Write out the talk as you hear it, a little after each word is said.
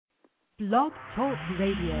Blog Talk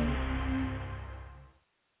Radio.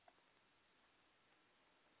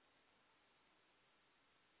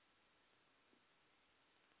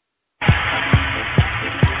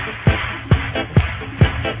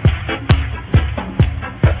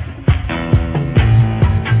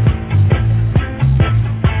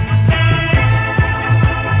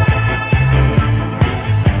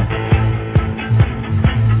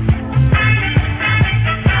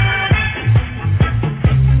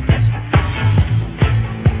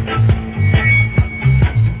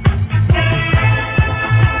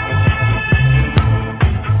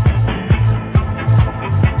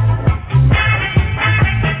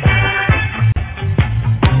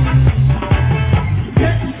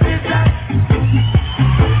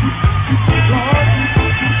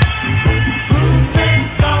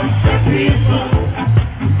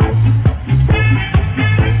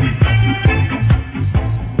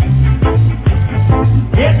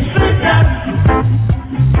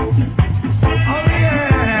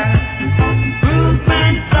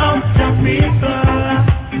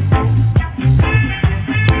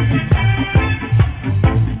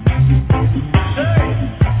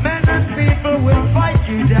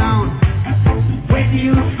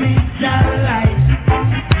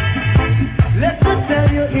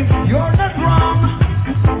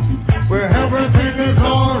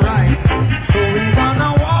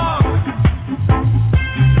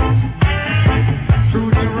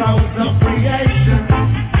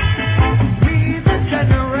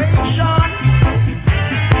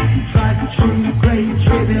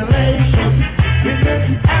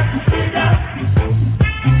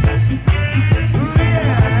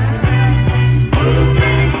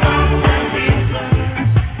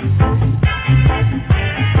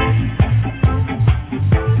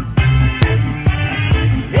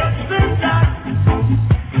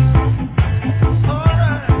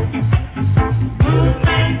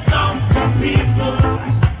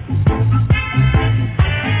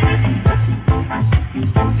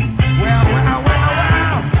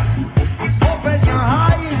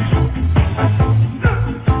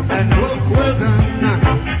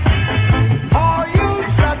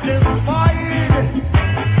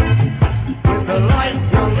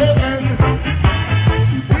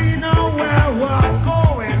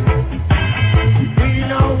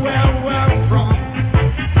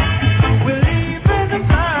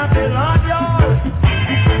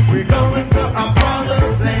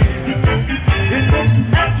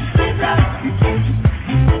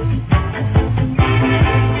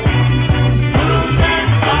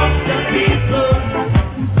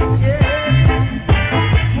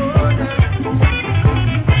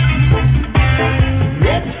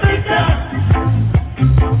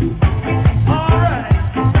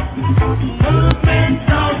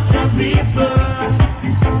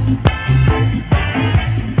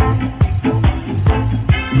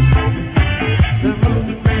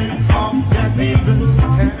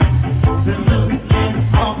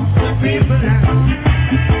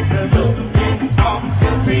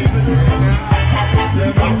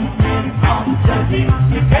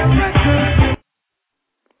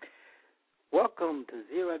 Welcome to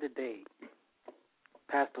Zero Today,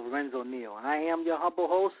 Pastor Neal, and I am your humble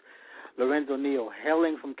host, Lorenzo Neal,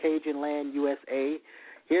 hailing from Cajun Land, USA,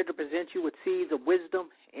 here to present you with seeds of wisdom,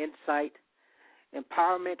 insight,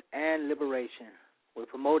 empowerment, and liberation. We're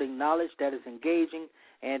promoting knowledge that is engaging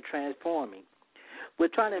and transforming. We're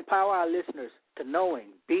trying to empower our listeners to knowing,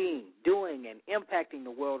 being, doing, and impacting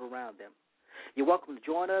the world around them. You're welcome to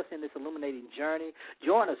join us in this illuminating journey.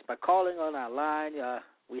 Join us by calling on our line.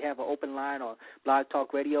 We have an open line on Blog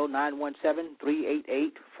Talk Radio,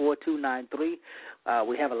 917-388-4293.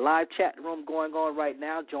 We have a live chat room going on right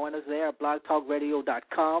now. Join us there at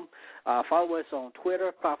blogtalkradio.com. Follow us on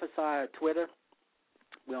Twitter, Prophesy Twitter.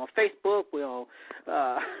 We're on Facebook. We're on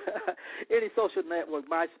any social network,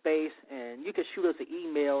 MySpace, and you can shoot us an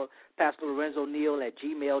email,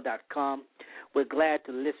 pastorlorenzoneal@gmail.com. We're glad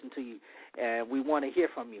to listen to you, and we want to hear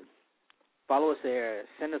from you. Follow us there.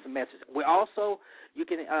 Send us a message. We also, you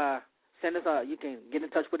can send us. You can get in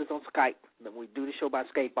touch with us on Skype. We do the show by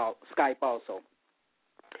Skype also.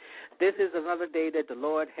 This is another day that the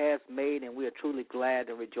Lord has made, and we are truly glad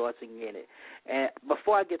and rejoicing in it. And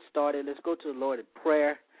before I get started, let's go to the Lord in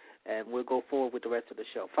prayer, and we'll go forward with the rest of the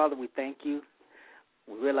show. Father, we thank you.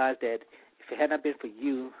 We realize that if it had not been for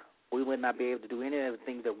you, we would not be able to do any of the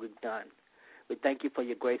things that we've done. We thank you for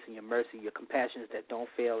your grace and your mercy, your compassions that don't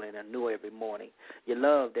fail and are new every morning, your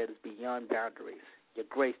love that is beyond boundaries, your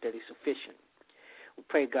grace that is sufficient. We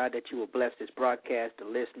pray, God, that you will bless this broadcast, the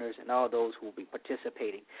listeners, and all those who will be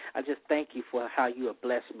participating. I just thank you for how you have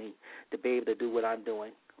blessed me to be able to do what I'm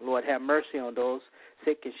doing. Lord, have mercy on those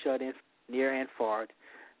sick and shut in, near and far.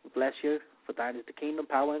 We bless you, for thine is the kingdom,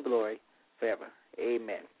 power, and glory forever.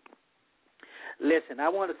 Amen. Listen, I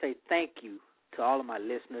want to say thank you to all of my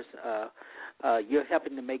listeners. You're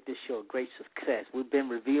helping to make this show a great success. We've been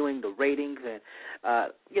reviewing the ratings, and,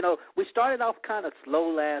 we started off kind of slow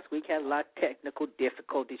last week, had a lot of technical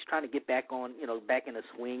difficulties trying to get back on, back in the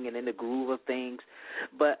swing and in the groove of things.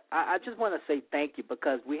 But I just want to say thank you,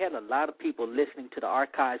 because we had a lot of people listening to the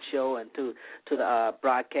archive show and to the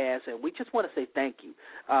broadcast, and we just want to say thank you.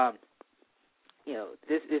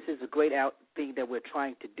 This is a great thing that we're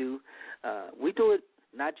trying to do. We do it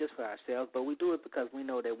not just for ourselves, but we do it because we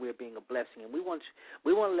know that we're being a blessing, and we want to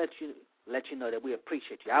let you know that we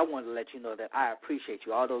appreciate you. I want to let you know that I appreciate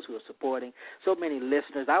you, all those who are supporting. So many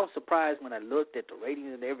listeners. I was surprised when I looked at the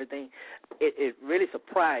ratings and everything. It really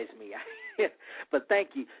surprised me. But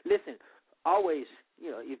thank you. Listen, always,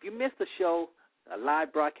 if you miss the show, a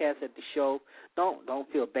live broadcast at the show, don't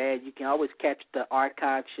feel bad. You can always catch the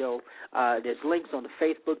archive show. There's links on the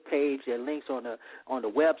Facebook page. There are links on the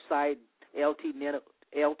website,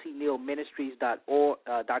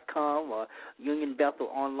 ltnealministries.com or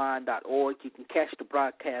unionbethelonline.org. You can catch the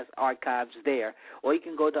broadcast archives there, or you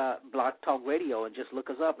can go to Blog Talk Radio and just look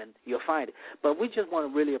us up, and you'll find it. But we just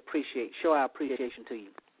want to really show our appreciation to you.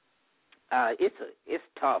 It's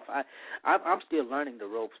tough. I'm still learning the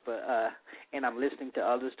ropes, but and I'm listening to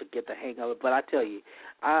others to get the hang of it. But I tell you,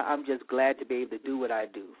 I'm just glad to be able to do what I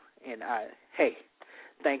do. And hey,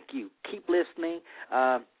 thank you. Keep listening.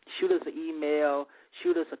 Shoot us an email.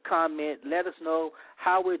 Shoot us a comment. Let us know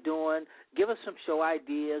how we're doing. Give us some show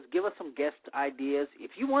ideas. Give us some guest ideas.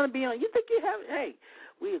 If you want to be on, you think you have, hey,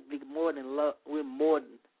 we'd be more than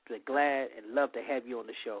glad and love to have you on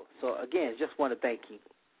the show. So again, just want to thank you.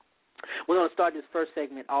 We're going to start this first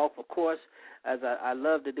segment off, of course, as I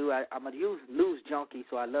love to do. I'm a news junkie,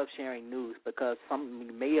 so I love sharing news, because some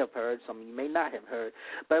you may have heard, some you may not have heard.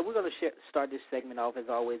 But we're going to start this segment off, as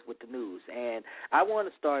always, with the news. And I want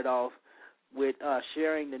to start off with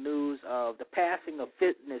sharing the news of the passing of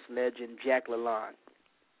fitness legend Jack LaLanne.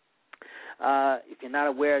 If you're not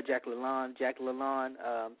aware of Jack LaLanne,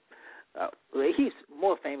 he's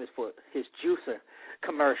more famous for his juicer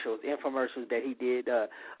infomercials that he did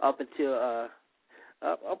up until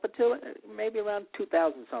maybe around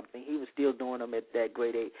 2000 something. He was still doing them at that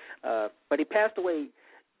grade 8. But he passed away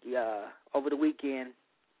over the weekend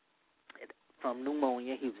from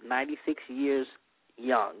pneumonia. He was 96 years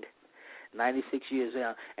young. 96 years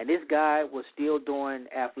young. And this guy was still doing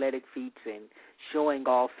athletic feats and showing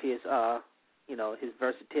off his his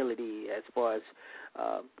versatility as far as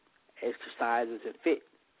exercises and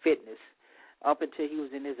fitness, up until he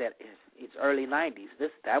was in his early 90s.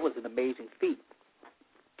 That was an amazing feat.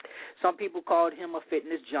 Some people called him a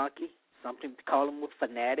fitness junkie. Some people call him a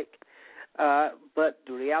fanatic. But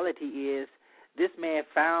the reality is, this man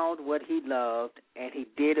found what he loved, and he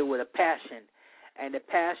did it with a passion. And the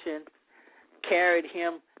passion carried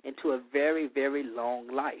him into a very, very long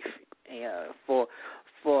life. For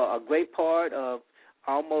a great part of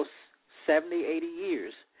almost 70, 80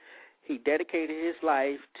 years, he dedicated his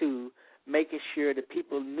life to making sure that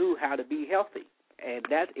people knew how to be healthy, and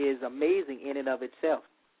that is amazing in and of itself.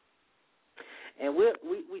 And we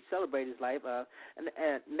celebrate his life. And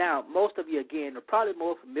now, most of you, again, are probably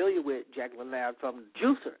more familiar with Jack LaLanne from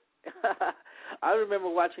Juicer. I remember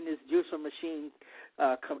watching this juicer machine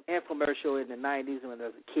infomercial in the 90s when I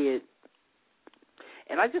was a kid,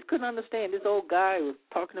 and I just couldn't understand. This old guy was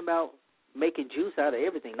talking about making juice out of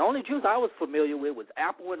everything. The only juice I was familiar with was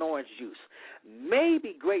apple and orange juice,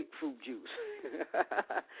 maybe grapefruit juice.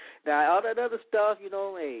 Now, all that other stuff,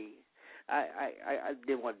 hey, I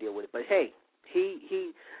didn't want to deal with it. But, hey,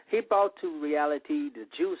 he brought to reality the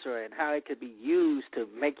juicer and how it could be used to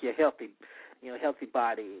make your healthy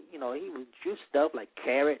body. He would juice stuff like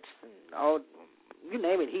carrots and all, you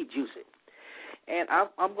name it, he'd juice it. And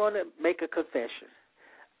I'm going to make a confession.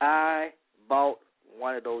 I bought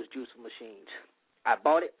one of those juicer machines. I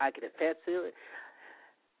bought it. I can confess to it.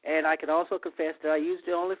 And I can also confess that I used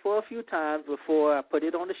it only for a few times before I put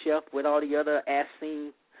it on the shelf with all the other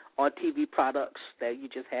as-seen on TV products that you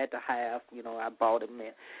just had to have. I bought them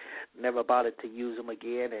and never bothered to use them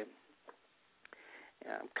again. And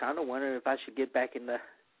I'm kind of wondering if I should get back to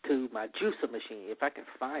my juicer machine, if I can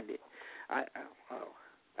find it. I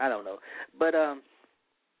don't know. But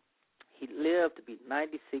he lived to be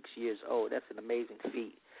 96 years old. That's an amazing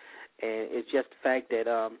feat. And it's just the fact that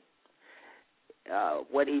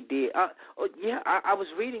what he did. I was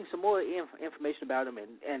reading some more information about him,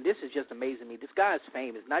 and this is just amazing to me. This guy is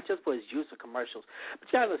famous, not just for his juicer commercials, but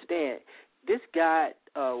you understand, this guy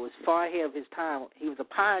was far ahead of his time. He was a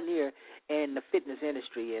pioneer in the fitness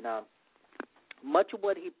industry, and much of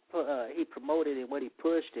what he promoted and what he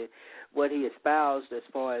pushed and what he espoused as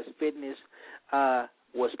far as fitness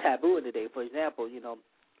was taboo in the day. For example,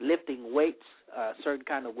 lifting weights, certain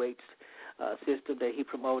kind of weights system that he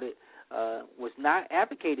promoted was not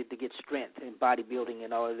advocated to get strength in bodybuilding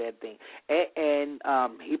and all of that thing. And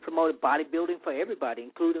he promoted bodybuilding for everybody,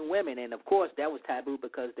 including women. And, of course, that was taboo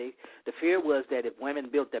because the fear was that if women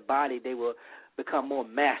built their body, they would become more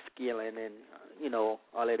masculine and,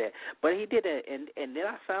 all of that. But he did it. And then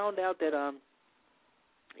I found out that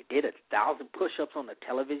he did 1,000 push-ups on a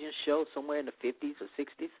television show somewhere in the 50s or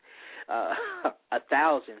 60s.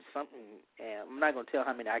 1,000 something. And I'm not going to tell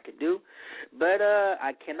how many I could do, but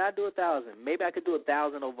I cannot do 1,000. Maybe I could do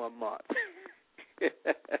 1,000 over a month.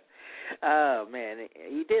 Oh man,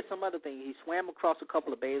 he did some other thing. He swam across a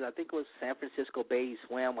couple of bays. I think it was San Francisco Bay. He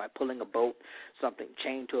swam while pulling a boat, something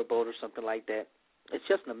chained to a boat or something like that. It's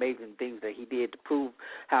just an amazing thing that he did to prove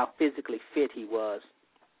how physically fit he was.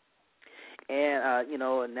 And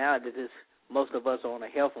now that most of us are on a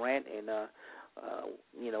health rant, and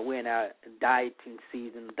we're in our dieting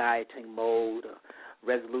season, dieting mode,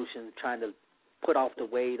 resolution, trying to put off the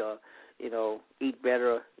weight or, eat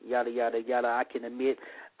better, yada, yada, yada. I can admit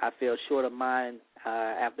I fell short of mine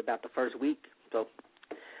after about the first week, so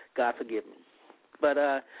God forgive me. But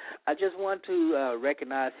I just want to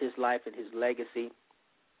recognize his life and his legacy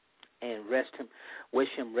and wish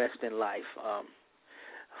him rest in life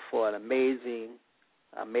for an amazing,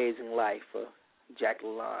 amazing life for Jack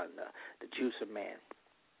LaLanne, the Juicer Man.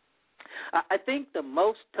 I think the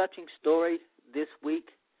most touching story this week,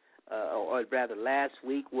 or rather last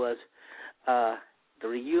week, was the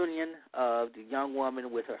reunion of the young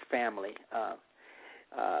woman with her family,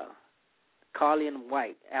 Carlin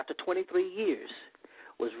White, after 23 years,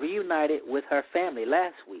 was reunited with her family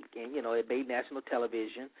last week. And, it made national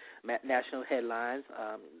television, national headlines.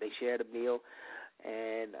 They shared a meal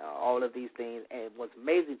and all of these things. And what's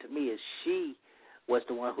amazing to me is she was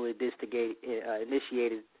the one who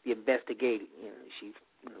initiated the investigation. She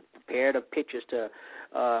prepared her pictures to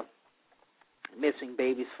missing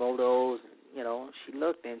babies' photos. She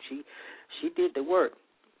looked and she did the work.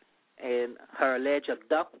 And her alleged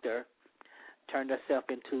abductor turned herself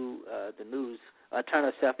into the news,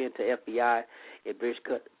 turned herself into FBI in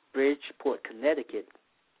Bridgeport, Connecticut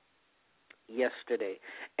yesterday.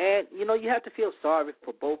 And, you have to feel sorry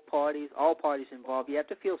for both parties, all parties involved. You have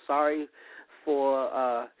to feel sorry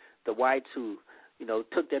for the whites who,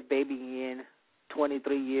 took their baby in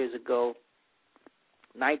 23 years ago,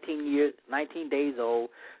 19 days old,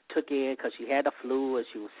 took in because she had the flu and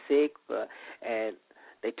she was sick, and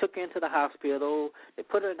they took her into the hospital. They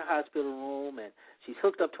put her in the hospital room, and she's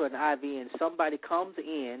hooked up to an IV, and somebody comes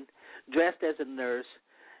in dressed as a nurse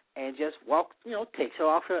and just takes her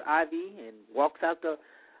off her IV and walks out the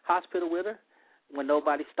hospital with her. When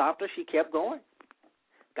nobody stopped her, she kept going.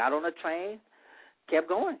 Got on a train, kept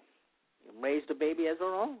going, and raised the baby as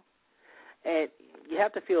her own. And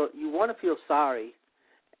you want to feel sorry,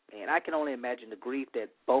 and I can only imagine the grief that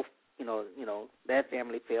both, that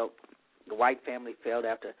family felt, the white family felt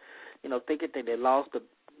after, thinking that they lost the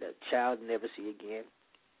child and never see again.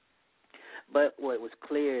 But what was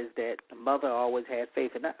clear is that the mother always had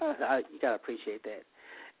faith, and you got to appreciate that.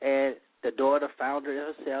 And the daughter found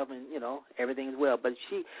her herself, and, everything's well. But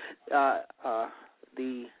she,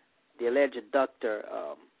 the alleged abductor,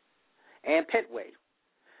 Ann Petway,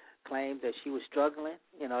 claimed that she was struggling.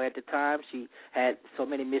 At the time she had so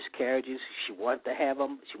many miscarriages. She wanted to have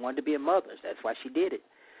them. She wanted to be a mother. That's why she did it.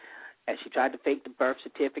 And she tried to fake the birth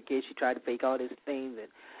certificate. She tried to fake all these things.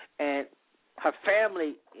 And her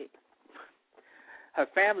family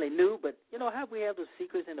knew, but how we have those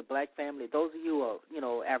secrets in the black family. Those of you who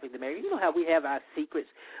are, African American, how we have our secrets.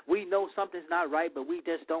 We know something's not right, but we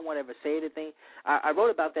just don't want to ever say anything. I wrote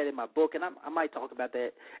about that in my book, and I might talk about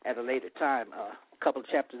that at a later time, a couple of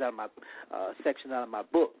chapters out of my sections out of my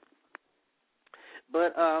book.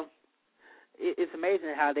 But it's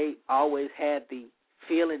amazing how they always had the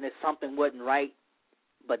feeling that something wasn't right,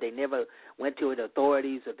 but they never went to the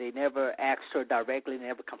authorities, or they never asked her directly, they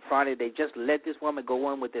never confronted. They just let this woman go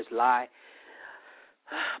on with this lie.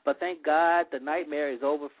 But thank God the nightmare is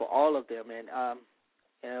over for all of them.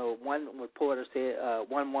 And one reporter said,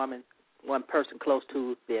 one person close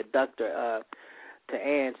to the abductor, to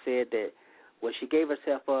Ann, said that when she gave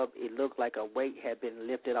herself up, it looked like a weight had been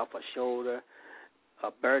lifted off her shoulder,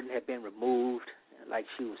 a burden had been removed, like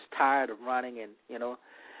she was tired of running, and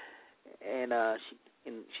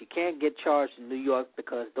she can't get charged in New York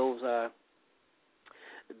because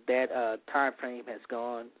that time frame has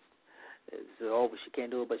gone. It's over. She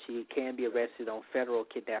can't do it, but she can be arrested on federal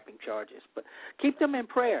kidnapping charges. But keep them in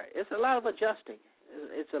prayer. It's a lot of adjusting.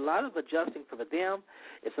 It's a lot of adjusting for them.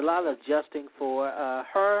 It's a lot of adjusting for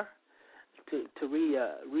her to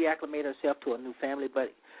reacclimate herself to a new family.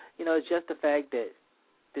 But, it's just the fact that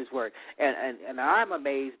this work. And I'm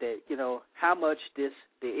amazed at, how much the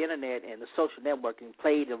internet and the social networking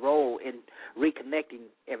played a role in reconnecting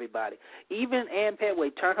everybody. Even Ann Petway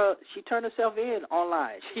she turned herself in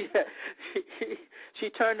online. She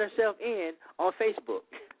turned herself in on Facebook.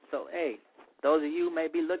 So, hey, those of you who may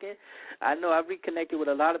be looking, I know I've reconnected with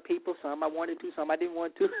a lot of people. Some I wanted to, some I didn't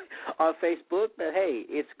want to on Facebook. But, hey,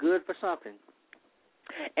 it's good for something.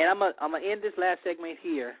 And I'm going to end this last segment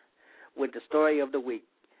here with the story of the week.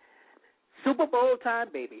 Super Bowl time,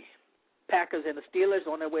 baby. Packers and the Steelers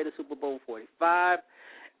on their way to Super Bowl 45.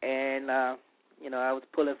 And, I was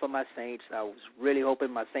pulling for my Saints. I was really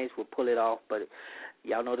hoping my Saints would pull it off. But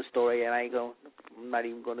y'all know the story, and I'm not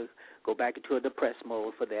even going to go back into a depressed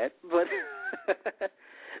mode for that.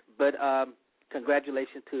 But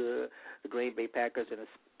congratulations to the Green Bay Packers and the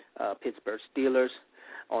Pittsburgh Steelers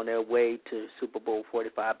on their way to Super Bowl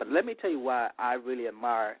 45. But let me tell you why I really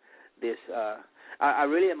admire this. I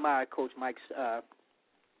really admire Coach Mike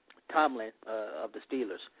Tomlin of the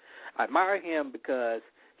Steelers. I admire him because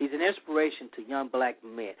he's an inspiration to young black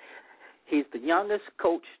men. He's the youngest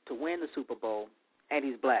coach to win the Super Bowl, and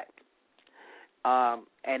he's black.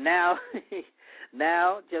 And now,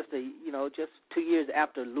 just 2 years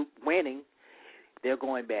after Luke winning, they're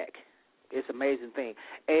going back. It's an amazing thing.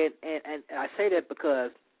 And I say that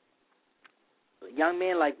because young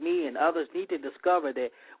men like me and others need to discover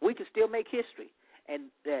that we can still make history,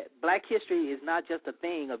 and that black history is not just a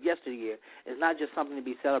thing of yesteryear. It's not just something to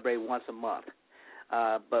be celebrated once a month.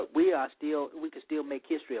 But we can still make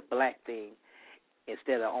history a black thing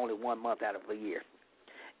instead of only 1 month out of a year.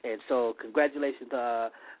 And so, congratulations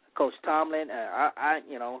to Coach Tomlin.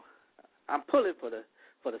 I'm pulling for the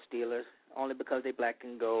Steelers only because they black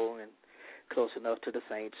and gold and close enough to the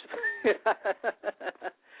Saints.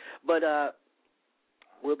 But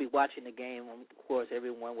we'll be watching the game. Of course,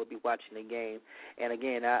 everyone will be watching the game. And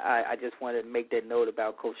again, I just wanted to make that note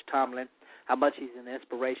about Coach Tomlin, how much he's an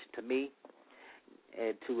inspiration to me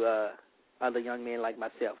and to other young men like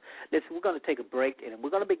myself. Listen, we're going to take a break, and we're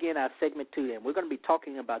going to begin our segment 2, and we're going to be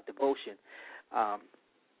talking about devotion. I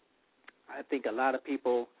think a lot of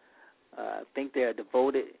people think they're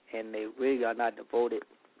devoted, and they really are not devoted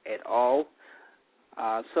at all.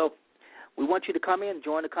 So we want you to come in,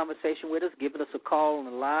 join the conversation with us, give us a call on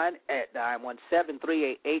the line at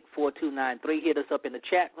 917-388-4293. Hit us up in the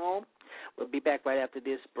chat room. We'll be back right after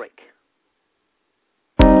this break.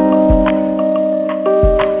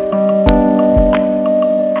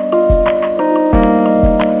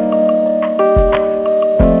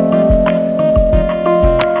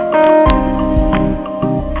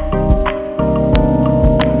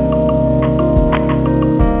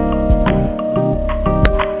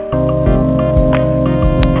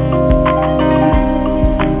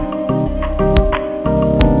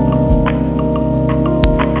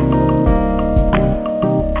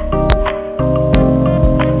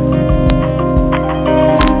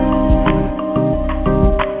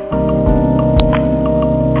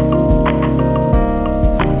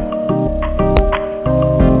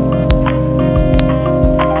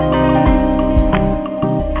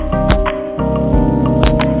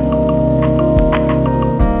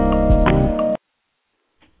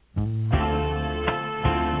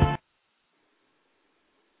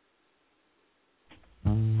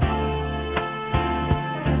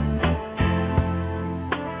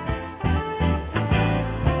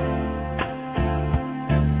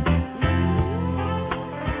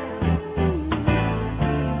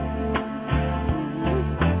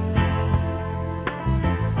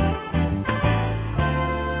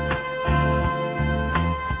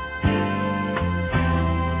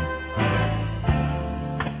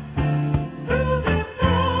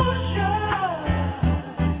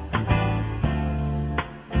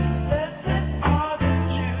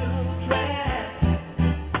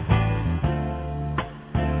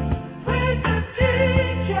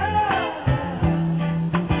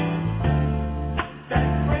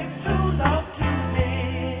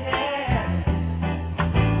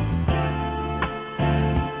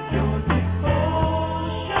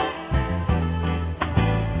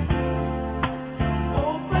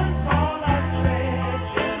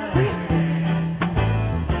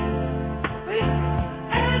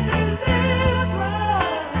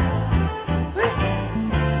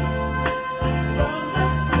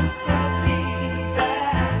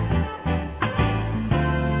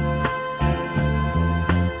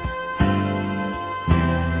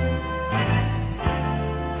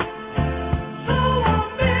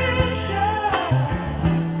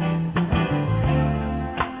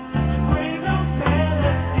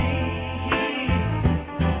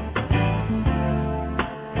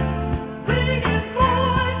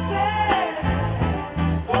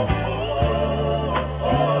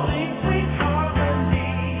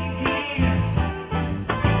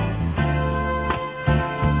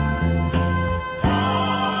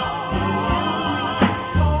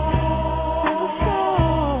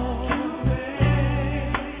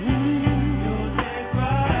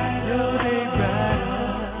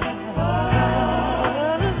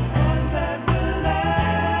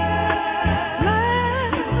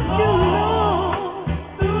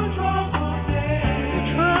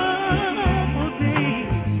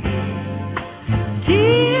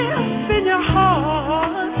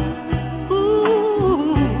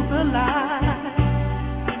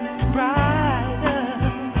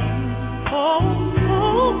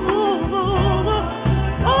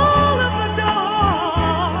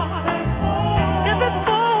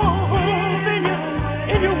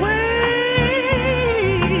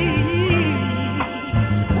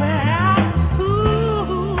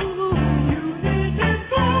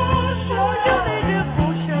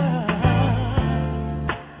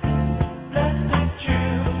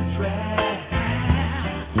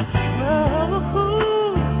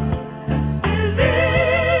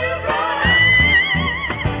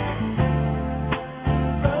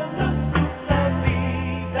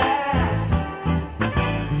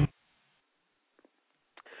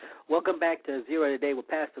 Welcome back to Zero Today with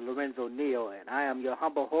Pastor Lorenzo Neal, and I am your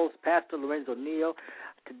humble host, Pastor Lorenzo Neal.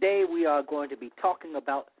 Today we are going to be talking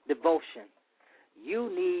about devotion.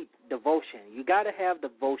 You need devotion. You got to have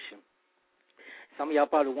devotion. Some of y'all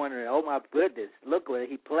probably wondering, oh my goodness, look what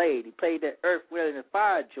he played. He played that Earth, Wind, and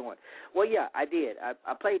Fire joint. Well, yeah, I did.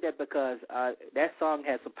 I played that because that song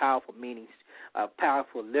has some powerful meanings,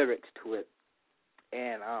 powerful lyrics to it,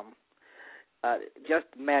 and just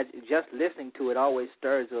listening to it always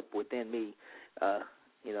stirs up within me, a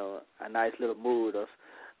nice little mood of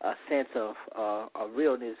a sense of a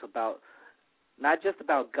realness about not just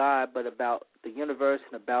about God, but about the universe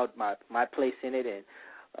and about my place in it and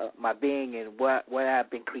my being and what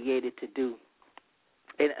I've been created to do.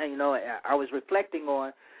 And I was reflecting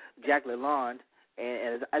on Jack LaLonde,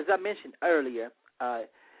 and as I mentioned earlier,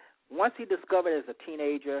 once he discovered as a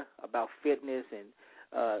teenager about fitness and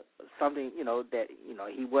something that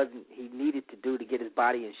he needed to do to get his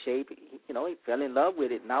body in shape, he fell in love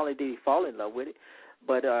with it. Not only did he fall in love with it,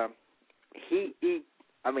 but that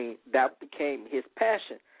became his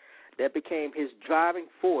passion. That became his driving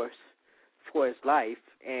force for his life,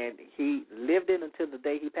 and he lived it until the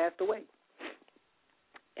day he passed away.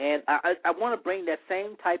 And I want to bring that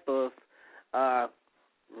same type of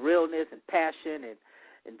realness and passion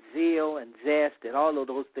and zeal and zest and all of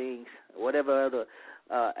those things, whatever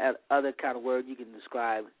other kind of word you can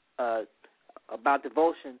describe, about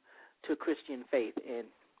devotion to Christian faith.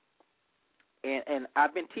 And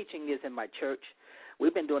I've been teaching this in my church.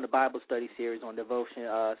 We've been doing a Bible study series on devotion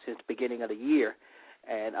since the beginning of the year.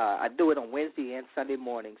 And I do it on Wednesday and Sunday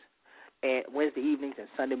mornings, and Wednesday evenings and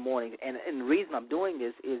Sunday mornings. And the reason I'm doing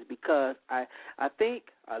this is because I think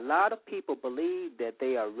a lot of people believe that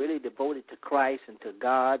they are really devoted to Christ and to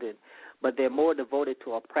God, but they're more devoted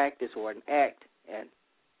to a practice or an act, and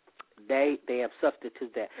they have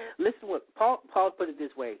substituted that. Listen, what Paul put it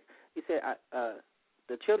this way. He said,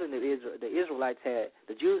 the children of Israel,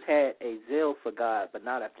 the Jews had a zeal for God, but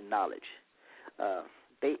not after knowledge.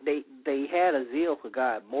 They had a zeal for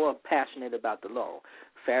God, more passionate about the law.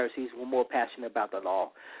 Pharisees were more passionate about the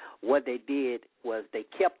law. What they did was they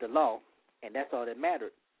kept the law, and that's all that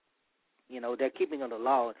mattered. They're keeping of the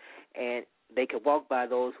law, and they could walk by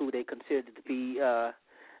those who they considered to be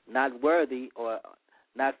not worthy or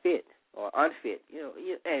not fit or unfit.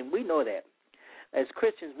 And we know that as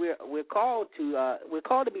Christians, we're called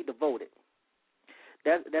to be devoted.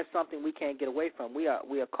 That's something we can't get away from. We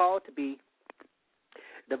are called to be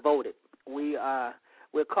devoted.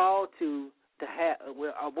 We're called to have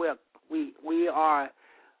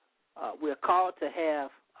we're called to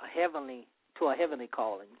have a heavenly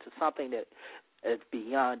calling, to something that is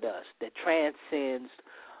beyond us, that transcends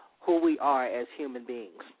who we are as human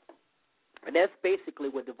beings. And that's basically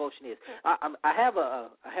what devotion is. I have a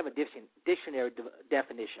dictionary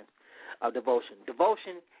definition of devotion.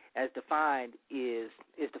 Devotion, as defined, is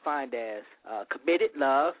defined as committed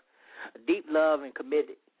love, deep love and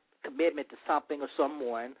commitment to something or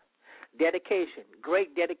someone, dedication,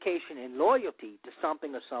 great dedication and loyalty to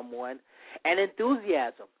something or someone, and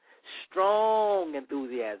enthusiasm, strong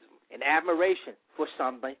enthusiasm and admiration for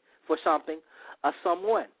something or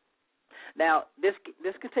someone. Now, this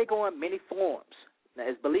can take on many forms. Now,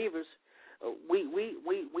 as believers, we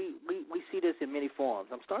see this in many forms.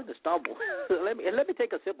 I'm starting to stumble. let me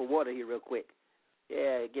take a sip of water here real quick.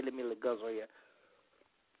 Yeah, give me a little guzzle here.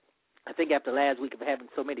 I think after last week of having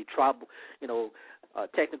so many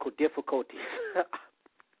technical difficulties,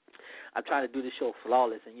 I'm trying to do the show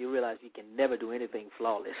flawless, and you realize you can never do anything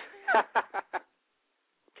flawless.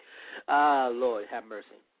 Lord, have mercy.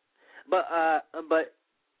 But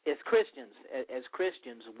as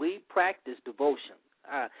Christians, we practice devotion.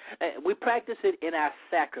 We practice it in our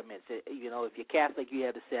sacraments. If you're Catholic, you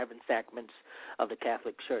have the 7 sacraments of the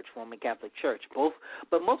Catholic Church, Roman Catholic Church.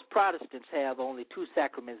 But most Protestants have only 2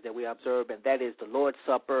 sacraments that we observe, and that is the Lord's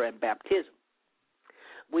Supper and baptism.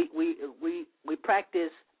 We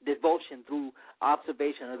practice devotion through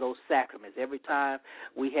observation of those sacraments. Every time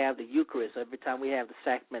we have the Eucharist, every time we have the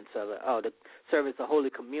sacraments of the service of Holy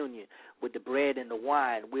Communion with the bread and the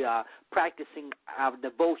wine, we are practicing our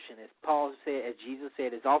devotion. As Paul said, as Jesus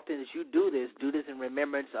said, as often as you do this in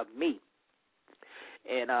remembrance of me.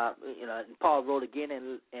 And Paul wrote again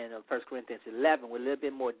in 1 Corinthians 11 with a little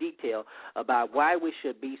bit more detail about why we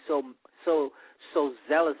should be so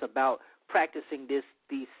zealous about practicing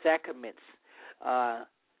these sacraments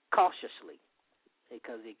cautiously,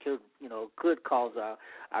 because it could cause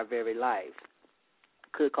our very life.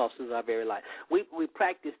 Could cost us our very life. We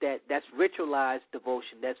practice that. That's ritualized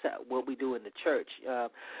devotion. That's what we do in the church.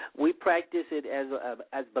 We practice it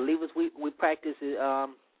as believers. We practice it.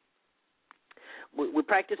 We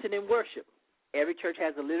practice it in worship. Every church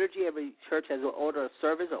has a liturgy. Every church has an order of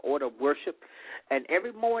service, an order of worship. And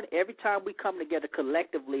every morning, every time we come together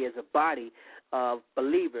collectively as a body of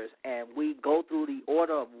believers and we go through the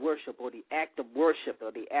order of worship or the act of worship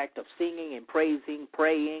or the act of singing and praising,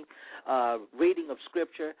 praying, reading of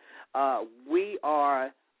Scripture, we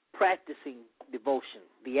are practicing devotion,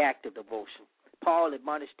 the act of devotion. Paul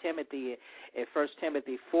admonished Timothy in 1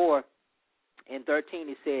 Timothy 4 and 13,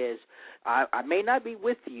 he says, I may not be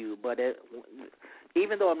with you, but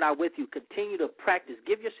even though I'm not with you, continue to practice.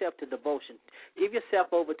 Give yourself to devotion. Give yourself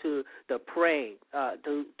over to the praying,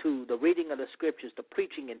 to the reading of the Scriptures, the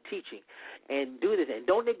preaching and teaching, and do this. And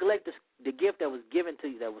don't neglect the gift that was given to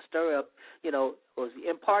you, that was stirred up, was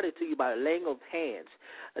imparted to you by the laying of hands.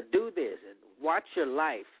 Do this and watch your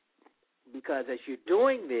life, because as you're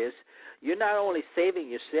doing this, you're not only saving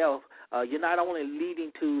yourself, you're not only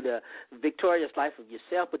leading to the victorious life of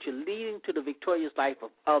yourself, but you're leading to the victorious life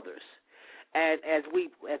of others. And as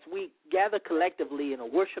we gather collectively in a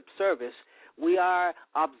worship service, we are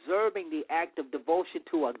observing the act of devotion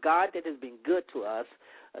to a God that has been good to us,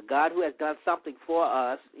 a God who has done something for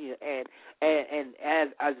us, and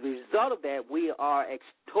as a result of that, we are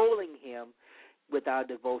extolling Him with our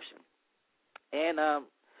devotion. And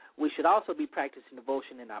we should also be practicing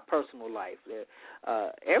devotion in our personal life.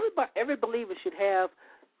 Every believer should have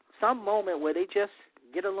some moment where they just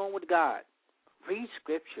get alone with God, read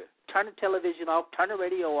Scripture, turn the television off, turn the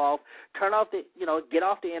radio off, turn off get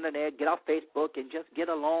off the internet, get off Facebook, and just get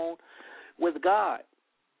alone with God.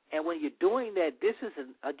 And when you're doing that,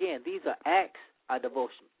 these are acts of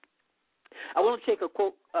devotion. I want to take a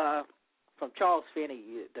quote from Charles Finney,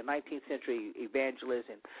 the 19th century evangelist,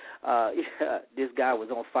 and this guy was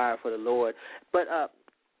on fire for the Lord. But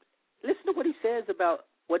listen to what he says about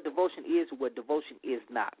what devotion is and what devotion is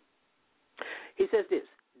not. He says this: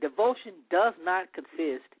 devotion does not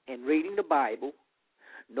consist in reading the Bible,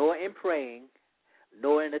 nor in praying,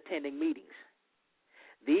 nor in attending meetings.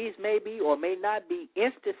 These may be or may not be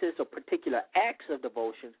instances of particular acts of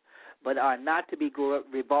devotion, but are not to be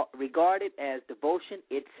regarded as devotion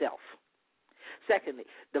itself. Secondly,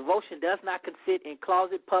 devotion does not consist in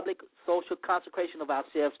closet, public, social consecration of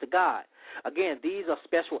ourselves to God. Again, these are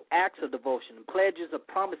special acts of devotion and pledges or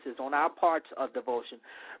promises on our parts of devotion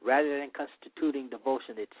rather than constituting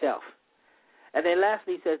devotion itself. And then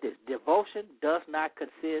lastly, he says this: devotion does not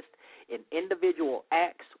consist in individual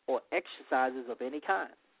acts or exercises of any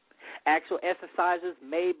kind. Acts or exercises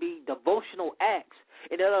may be devotional acts.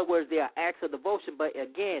 In other words, they are acts of devotion. But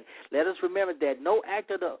again, let us remember that no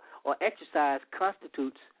act or exercise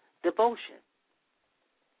constitutes devotion.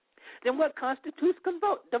 Then what constitutes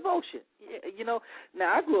devotion?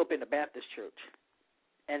 Now I grew up in the Baptist church.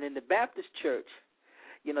 And in the Baptist church,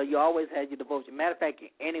 you always had your devotion. Matter of fact, in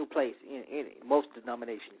any place, in most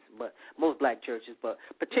denominations, but most black churches, but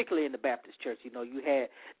particularly in the Baptist church, you had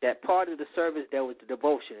that part of the service that was the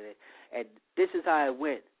devotion. And this is how it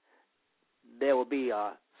went. There would be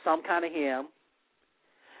some kind of hymn,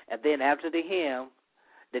 and then after the hymn,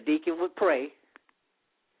 the deacon would pray,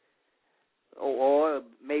 or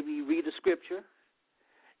maybe read a scripture,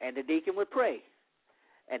 and the deacon would pray.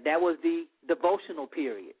 And that was the devotional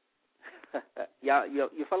period.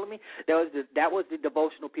 You follow me? That was the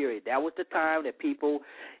devotional period. That was the time that people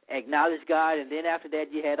acknowledged God, and then after that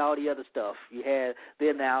you had all the other stuff. You had the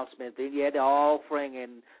announcement, then you had the offering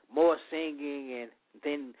and more singing, and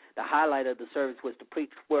then the highlight of the service was the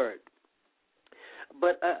preached word.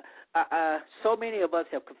 But so many of us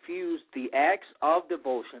have confused the acts of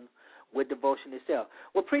devotion with devotion itself.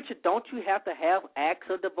 Well, preacher, don't you have to have acts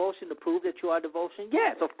of devotion to prove that you are devotion?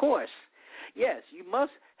 Yes, of course. Yes, you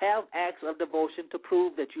must have acts of devotion to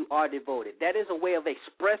prove that you are devoted. That is a way of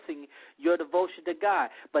expressing your devotion to God.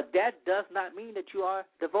 But that does not mean that you are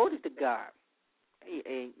devoted to God.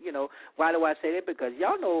 And, why do I say that? Because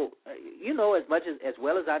y'all know, as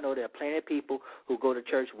well as I know, there are plenty of people who go to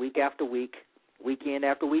church week after week, weekend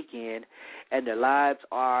after weekend, and their lives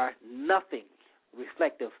are nothing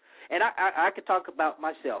reflective. And I could talk about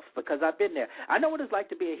myself because I've been there. I know what it's like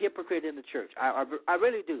to be a hypocrite in the church. I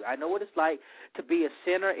really do. I know what it's like to be a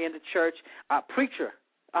sinner in the church, a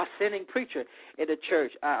sinning preacher in the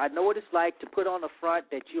church. I know what it's like to put on the front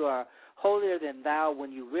that you are holier than thou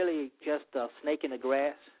when you really just a snake in the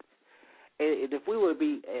grass. And if we would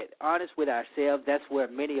be honest with ourselves, that's where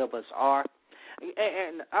many of us are.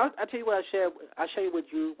 And I'll tell you what I'll share with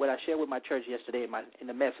you what I shared with my church yesterday in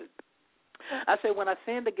the message. I said when I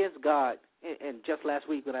sinned against God, and just last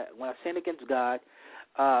week when I sinned against God,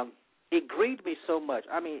 it grieved me so much.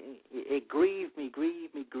 I mean, it grieved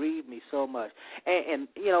me so much. And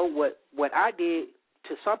what I did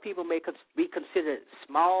to some people may be considered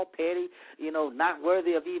small, petty, not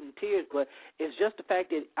worthy of even tears, but it's just the fact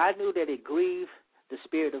that I knew that it grieved the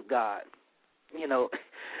Spirit of God.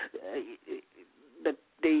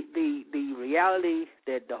 The reality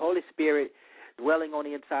that the Holy Spirit dwelling on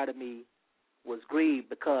the inside of me was grieved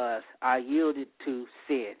because I yielded to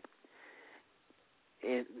sin.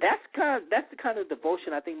 And that's the kind of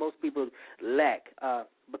devotion I think most people lack,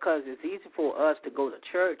 because it's easy for us to go to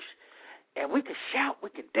church and we can shout, we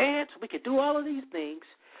can dance, we can do all of these things,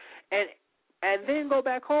 and then go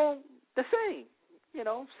back home the same,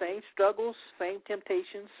 same struggles, same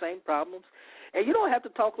temptations, same problems. And you don't have to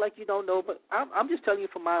talk like you don't know, but I'm just telling you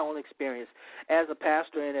from my own experience as a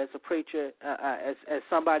pastor and as a preacher, as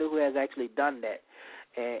somebody who has actually done that.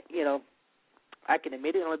 And, I can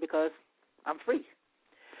admit it only because I'm free.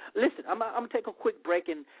 Listen, I'm going to take a quick break,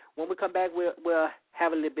 and when we come back, we'll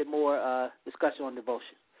have a little bit more discussion on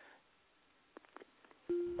devotion.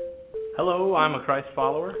 Hello, I'm a Christ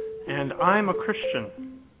follower. And I'm a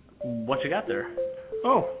Christian. What you got there?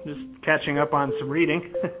 Oh, just catching up on some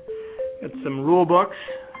reading. Got some rule books,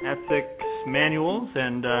 ethics manuals,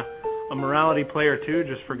 and a morality play or two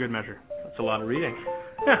just for good measure. That's a lot of reading.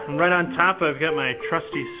 Yeah, and right on top I've got my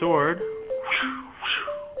trusty sword.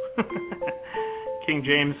 King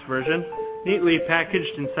James version, neatly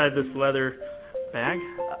packaged inside this leather bag.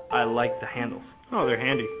 I like the handles. Oh, they're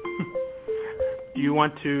handy. Do you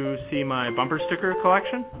want to see my bumper sticker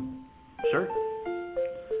collection? Sure.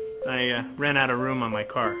 I ran out of room on my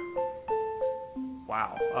car.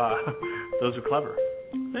 Wow, those are clever.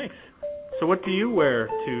 Thanks. So what do you wear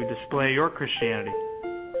to display your Christianity?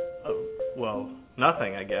 Well,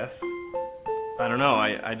 nothing, I guess. I don't know.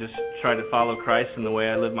 I just try to follow Christ in the way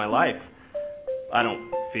I live my life. I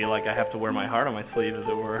don't feel like I have to wear my heart on my sleeve, as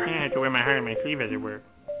it were. Yeah, I have to wear my heart on my sleeve, as it were.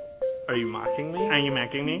 Are you mocking me? Are you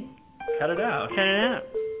mocking me? Cut it out. Cut it out.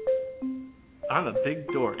 I'm a big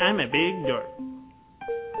dork. I'm a big dork.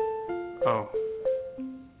 Oh.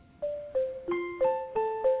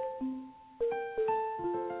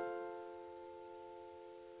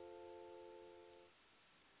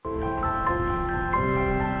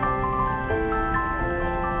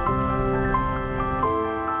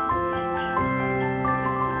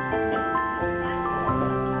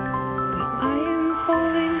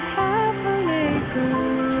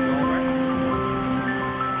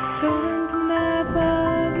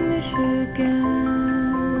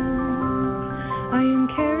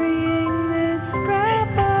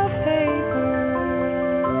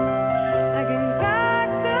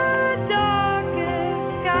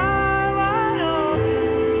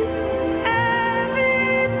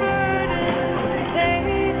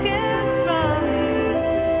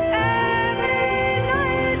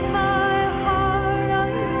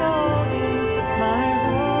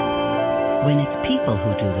 When it's people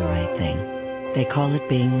who do the right thing, they call it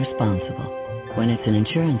being responsible. When it's an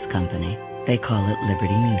insurance company, they call it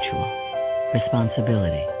Liberty Mutual.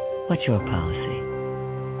 Responsibility. What's your policy?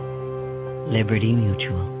 Liberty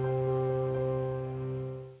Mutual.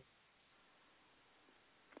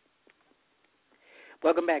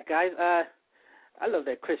 Welcome back, guys. I love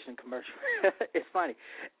that Christian commercial. It's funny.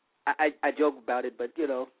 I joke about it, but,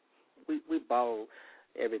 we borrow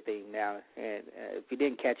everything now. And if you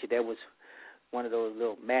didn't catch it, that was one of those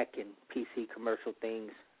little Mac and PC commercial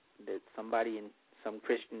things that somebody in some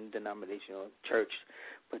Christian denominational church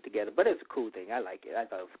put together. But it's a cool thing. I like it. I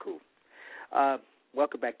thought it was cool.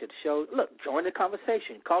 Welcome back to the show. Look, join the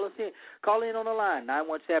conversation. Call us in. Call in on the line,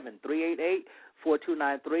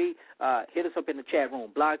 917-388-4293. Hit us up in the chat room,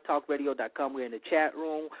 blogtalkradio.com. We're in the chat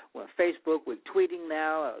room. We're on Facebook. We're tweeting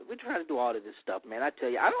now. We're trying to do all of this stuff, man. I tell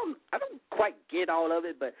you, I don't quite get all of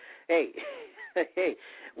it, but hey, hey,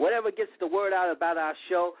 whatever gets the word out about our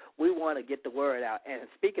show, we want to get the word out. And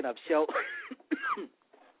speaking of show,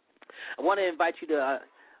 I want to invite you to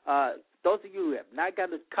those of you who have not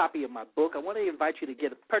gotten a copy of my book, I want to invite you to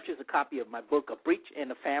purchase a copy of my book, A Breach in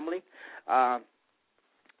the Family.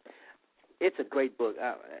 It's a great book.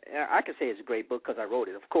 I can say it's a great book because I wrote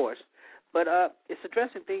it, of course. But it's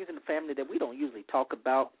addressing things in the family that we don't usually talk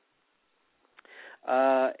about,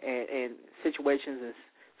 and situations and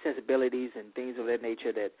sensibilities and things of that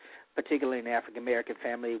nature that, particularly in the African-American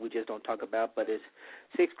family, we just don't talk about. But it's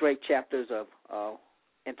 6 great chapters of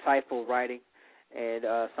insightful writing, and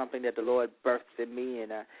something that the Lord birthed in me,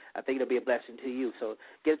 and I think it'll be a blessing to you. So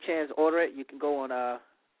get a chance, order it. You can go on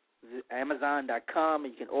Amazon.com,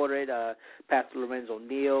 and you can order it, Pastor Lorenzo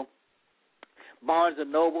Neal. Barnes &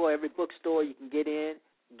 Noble, every bookstore you can get in,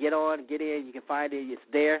 get in. You can find it. It's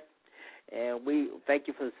there. And we thank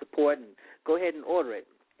you for the support, and go ahead and order it.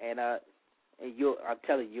 And and I'm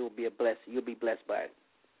telling you, you'll be blessed by it.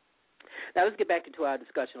 Now let's get back into our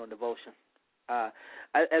discussion on devotion. As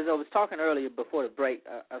I was talking earlier before the break,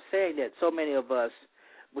 I was saying that so many of us,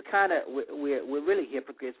 we're really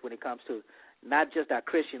hypocrites when it comes to not just our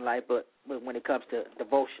Christian life, but when it comes to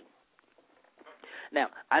devotion. Now,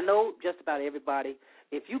 I know just about everybody,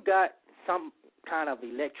 if you got some kind of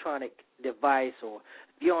electronic device or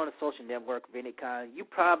if you're on a social network of any kind, you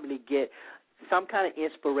probably get some kind of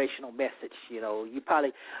inspirational message. You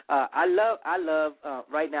probably I love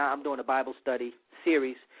right now I'm doing a Bible study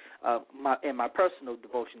series in my personal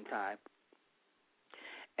devotion time,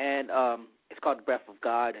 and it's called The Breath of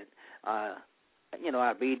God, and I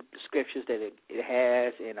read the scriptures that it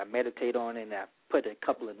has, and I meditate on it, and I put a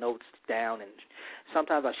couple of notes down, and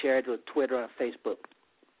sometimes I share it with Twitter and Facebook.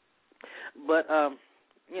 But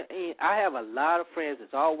I have a lot of friends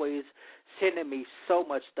that's always sending me so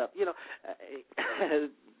much stuff. You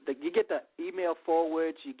get the email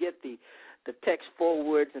forwards, you get the text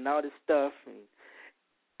forwards, and all this stuff. And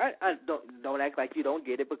I don't act like you don't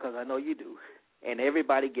get it, because I know you do. And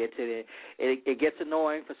everybody gets it. It gets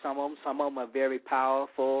annoying for some of them. Some of them are very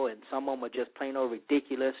powerful, and some of them are just plain old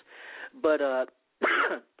ridiculous. But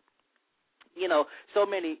so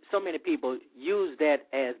many people use that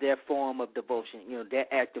as their form of devotion.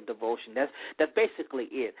 Their act of devotion. That's basically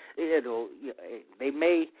it. They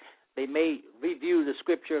may review the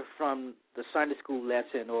scripture from the Sunday school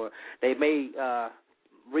lesson, or they may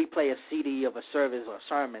replay a CD of a service or a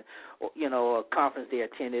sermon, or a conference they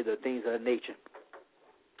attended, or things of that nature.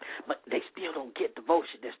 But they still don't get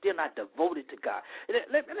devotion. They're still not devoted to God.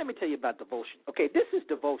 Let me tell you about devotion. Okay, this is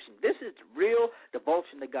devotion. This is real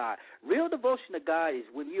devotion to God. Real devotion to God is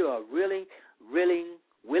when you are really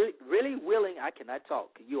willing. I cannot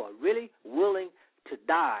talk. You are really willing to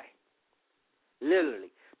die,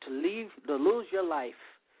 literally, to lose your life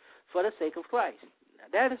for the sake of Christ. Now,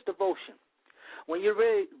 that is devotion. When you're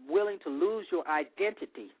really willing to lose your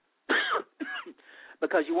identity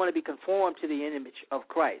because you want to be conformed to the image of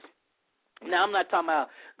Christ. Now, I'm not talking about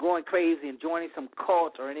going crazy and joining some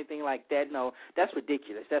cult or anything like that. No, that's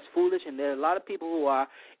ridiculous. That's foolish, and there are a lot of people who are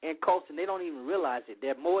in cults, and they don't even realize it.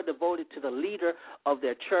 They're more devoted to the leader of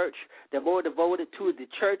their church. They're more devoted to the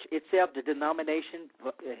church itself, the denomination.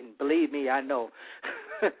 And believe me, I know.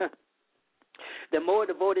 They're more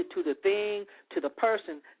devoted to the thing, to the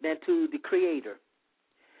person, than to the Creator.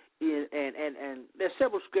 And there's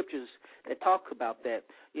several scriptures that talk about that,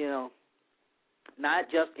 not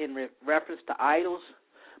just in reference to idols,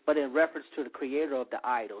 but in reference to the creator of the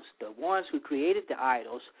idols. The ones who created the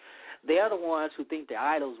idols, they are the ones who think the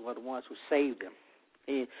idols were the ones who saved them.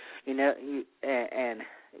 They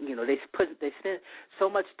spent so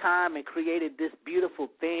much time and created this beautiful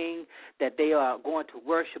thing that they are going to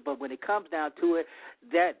worship, but when it comes down to it,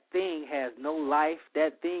 that thing has no life,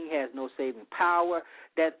 that thing has no saving power,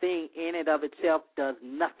 that thing in and of itself does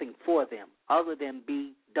nothing for them other than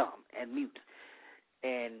be dumb and mute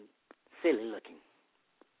and silly looking.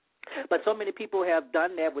 But so many people have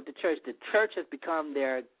done that with the church. The church has become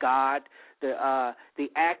their God, the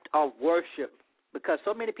act of worship. Because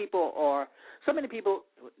so many people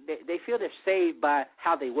they feel they're saved by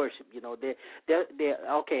how they worship. They're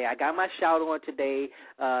okay. I got my shout on today.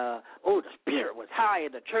 The spirit was high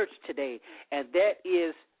in the church today, and that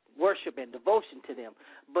is worship and devotion to them.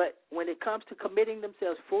 But when it comes to committing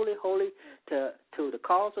themselves fully, wholly to the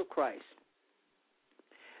cause of Christ,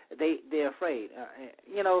 they're afraid.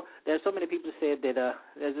 There's so many people said that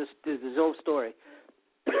there's this old story.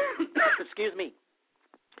 Excuse me.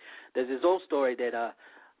 There's this old story that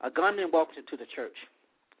a gunman walks into the church,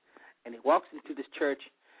 and he walks into this church,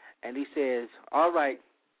 and he says, all right,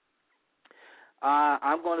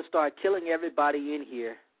 I'm going to start killing everybody in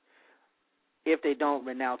here if they don't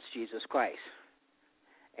renounce Jesus Christ.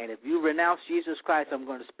 And if you renounce Jesus Christ, I'm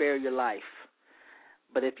going to spare your life.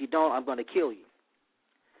 But if you don't, I'm going to kill you.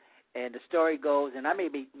 And the story goes, and I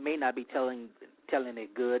may not be telling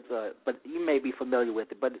it good, but you may be familiar with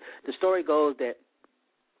it. But the story goes that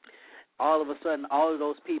all of a sudden, all of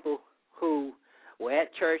those people who were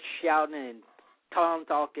at church shouting and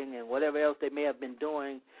tongue-talking and whatever else they may have been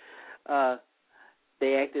doing,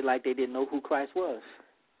 they acted like they didn't know who Christ was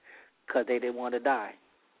because they didn't want to die.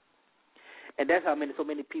 And that's how so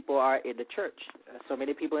many people are in the church. So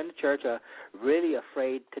many people in the church are really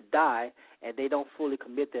afraid to die, and they don't fully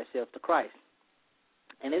commit themselves to Christ.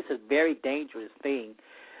 And it's a very dangerous thing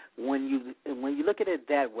when you look at it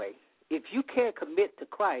that way. If you can't commit to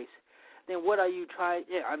Christ, then what are you trying?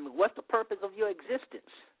 What's the purpose of your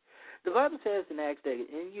existence? The Bible says in Acts that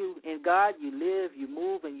in God you live, you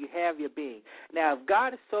move, and you have your being. Now, if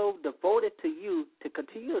God is so devoted to you to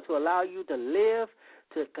continue to allow you to live,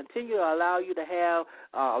 to continue to allow you to have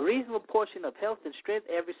a reasonable portion of health and strength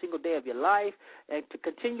every single day of your life, and to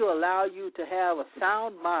continue to allow you to have a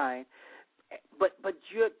sound mind, but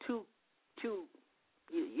you're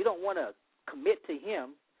you don't want to commit to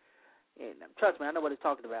Him. And trust me, I know what he's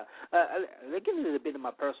talking about. Let me give you a bit of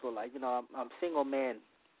my personal life. I'm a single man,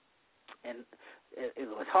 and it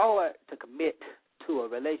was hard to commit to a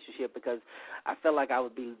relationship because I felt like I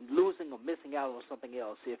would be losing or missing out on something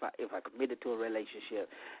else if I committed to a relationship.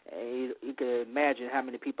 And you can imagine how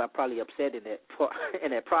many people I probably upset in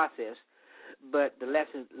that process. But the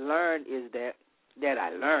lesson learned is that I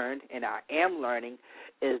learned and I am learning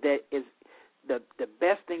is that the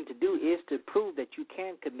best thing to do is to prove that you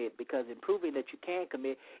can commit, because in proving that you can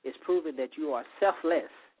commit is proving that you are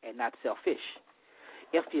selfless and not selfish.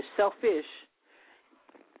 If you're selfish,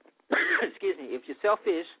 if you're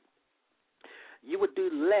selfish, you would do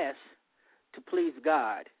less to please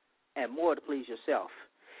God and more to please yourself.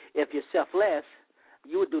 If you're selfless,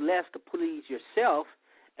 you would do less to please yourself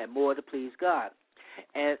and more to please God.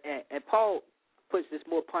 And Paul puts this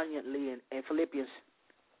more poignantly in Philippians.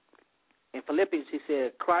 In Philippians, he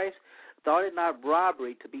said, Christ thought it not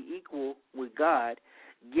robbery to be equal with God,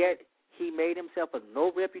 yet he made himself of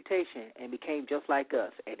no reputation and became just like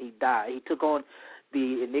us, and he died. He took on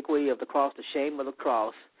the iniquity of the cross, the shame of the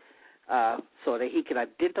cross, so that he could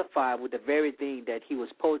identify with the very thing that he was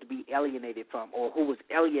supposed to be alienated from, or who was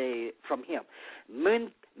alienated from him.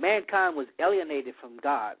 Mankind was alienated from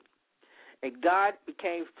God, and God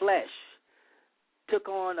became flesh, took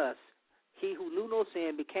on us. He who knew no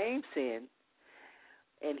sin became sin,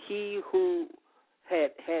 and he who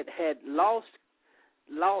had lost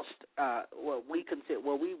what we consider,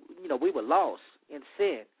 we were lost in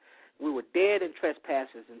sin. We were dead in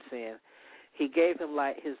trespasses and sin. He gave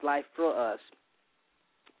his life for us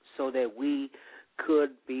so that we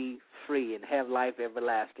could be free and have life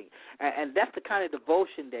everlasting. And that's the kind of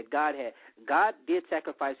devotion that God had. God did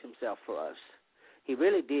sacrifice himself for us. He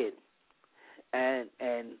really did. And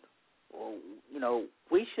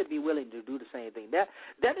we should be willing to do the same thing.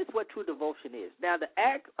 That is what true devotion is. Now, the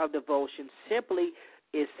act of devotion simply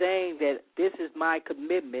is saying that this is my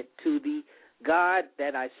commitment to the God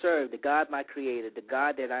that I serve, the God my Creator, the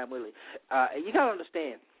God that I am willing. You got to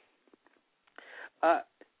understand,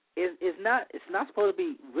 it's not supposed to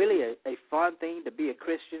be really a fun thing to be a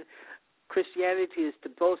Christian. Christianity is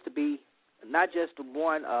supposed to be not just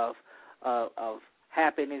one of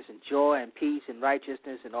happiness and joy and peace and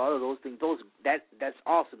righteousness and all of those things. That's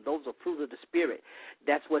awesome. Those are fruits of the Spirit.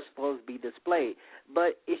 That's what's supposed to be displayed.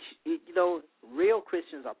 But real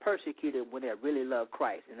Christians are persecuted when they really love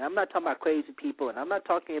Christ. And I'm not talking about crazy people, and I'm not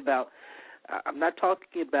talking about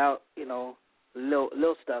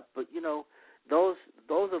little stuff. But those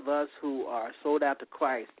of us who are sold out to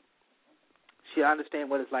Christ should understand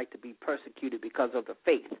what it's like to be persecuted because of the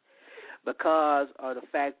faith, because of the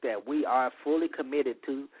fact that we are fully committed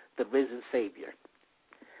to the risen Savior.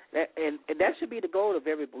 And that should be the goal of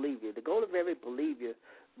every believer. The goal of every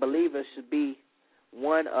believer should be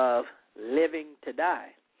one of living to die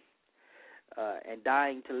and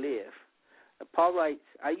dying to live. Paul writes,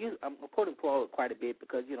 I'm quoting Paul quite a bit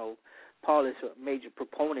because, Paul is a major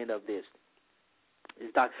proponent of this.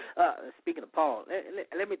 Speaking of Paul,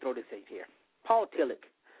 let me throw this in here. Paul Tillich,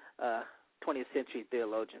 20th century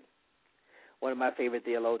theologian, one of my favorite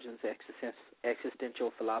theologians,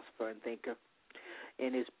 existential philosopher and thinker.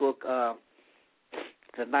 In his book, The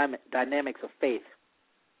Dynamics of Faith,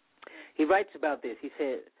 he writes about this. He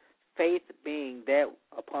said, faith being that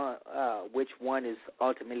upon which one is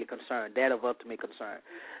ultimately concerned, that of ultimate concern.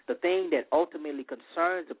 The thing that ultimately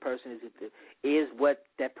concerns a person is what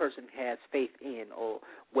that person has faith in, or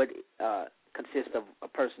what consists of a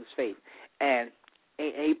person's faith. And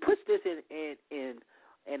he puts this in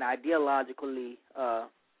ideologically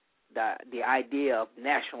the idea of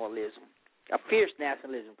nationalism, a fierce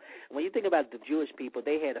nationalism. When you think about the Jewish people,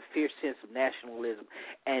 they had a fierce sense of nationalism,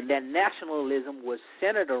 and that nationalism was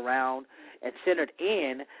centered around and centered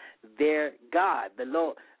in their God. The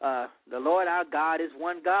Lord our God is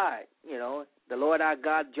one God. The Lord our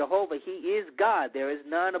God, Jehovah, He is God. There is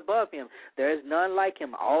none above Him. There is none like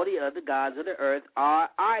Him. All the other gods of the earth are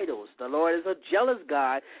idols. The Lord is a jealous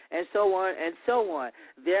God, and so on and so on.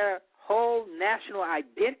 Their whole national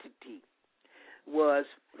identity was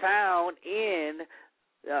found in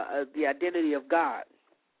the identity of God,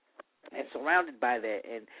 and surrounded by that,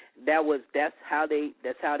 and that's how they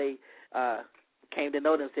came to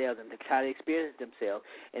know themselves, and that's how they experienced themselves,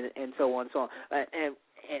 and so on and so on.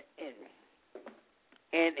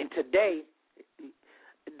 and today,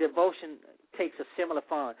 devotion takes a similar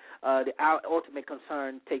form. Our ultimate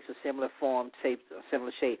concern takes a similar form, takes a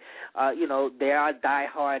similar shape. There are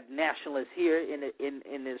diehard nationalists here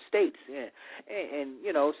in the states, and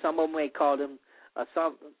some of them may call them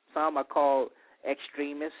some are called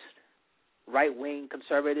extremists, right wing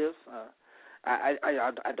conservatives. I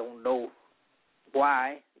don't know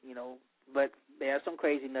why, but there are some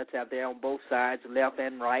crazy nuts out there on both sides, left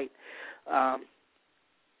and right.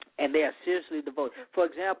 And they are seriously devoted. For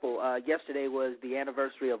example, yesterday was the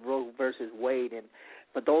anniversary of Roe versus Wade, and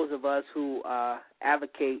for those of us who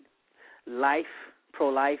advocate life,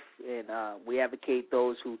 pro-life, and we advocate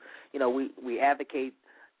those who, we advocate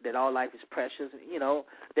that all life is precious.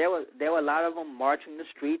 There were a lot of them marching the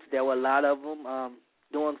streets. There were a lot of them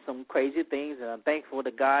doing some crazy things, and I'm thankful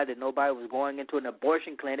to God that nobody was going into an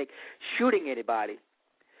abortion clinic shooting anybody.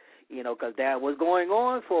 Because that was going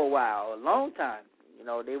on for a while, a long time.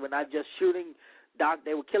 They were not just shooting,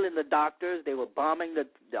 they were killing the doctors, they were bombing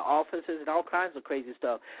the offices and all kinds of crazy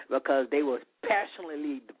stuff because they were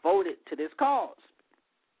passionately devoted to this cause.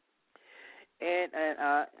 And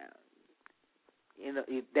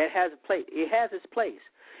that has a place. It has its place.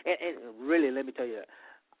 And really, let me tell you,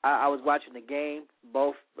 I was watching the game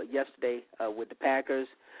both yesterday with the Packers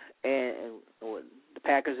and the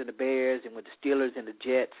Packers and the Bears, and with the Steelers and the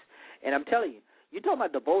Jets. And I'm telling you, you're talking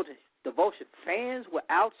about devotion. Fans were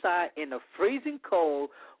outside in the freezing cold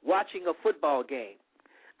watching a football game.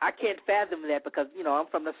 I can't fathom that because, I'm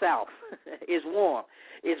from the South. It's warm.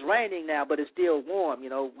 It's raining now, but it's still warm.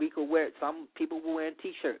 We could wear it. Some people were wearing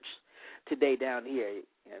T-shirts today down here,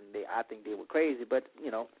 and I think they were crazy, but,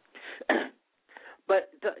 but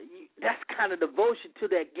that's kind of devotion to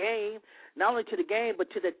that game, not only to the game, but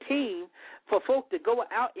to the team, for folk to go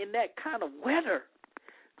out in that kind of weather,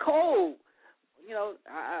 cold.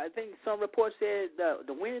 I think some reports said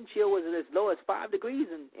the wind chill was as low as 5 degrees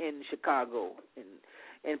in Chicago.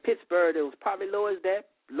 In Pittsburgh, it was probably low as that.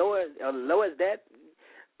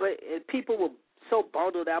 But people were so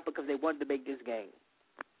bundled out because they wanted to make this game.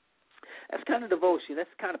 That's kind of devotion.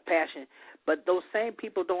 That's kind of passion. But those same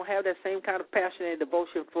people don't have that same kind of passion and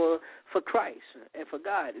devotion for Christ and for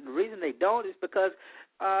God. And the reason they don't is because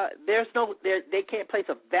they can't place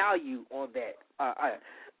a value on that.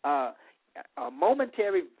 A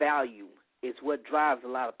momentary value is what drives a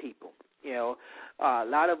lot of people. A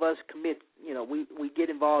lot of us commit. We get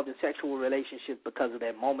involved in sexual relationships because of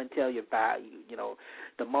that momentary value.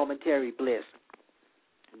 The momentary bliss,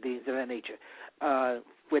 things of that nature.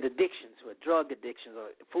 With addictions, with drug addictions,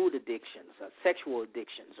 or food addictions, or sexual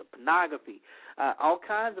addictions, or pornography, all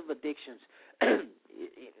kinds of addictions.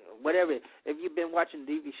 Whatever. If you've been watching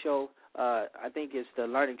the TV show, I think it's the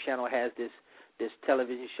Learning Channel has this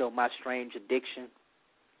television show, My Strange Addiction,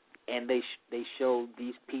 and they show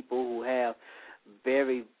these people who have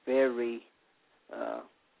very, very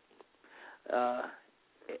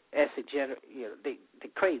eccentric, they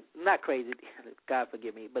crazy, not crazy, God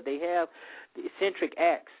forgive me, but they have the eccentric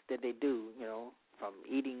acts that they do, from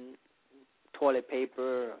eating toilet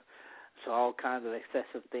paper to all kinds of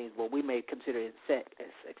excessive things, what we may consider as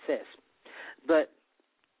excess. But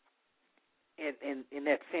in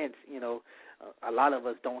that sense, a lot of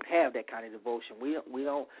us don't have that kind of devotion. We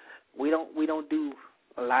don't do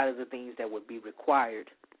a lot of the things that would be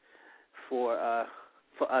required for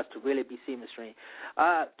us to really be ministering.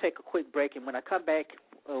 Take a quick break, and when I come back,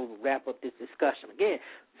 we'll wrap up this discussion. Again,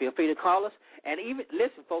 feel free to call us, and even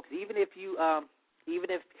listen, folks. Even if you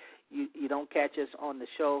don't catch us on the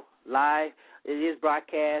show live, it is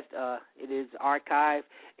broadcast. It is archived,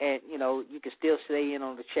 and you can still stay in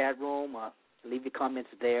on the chat room. Leave your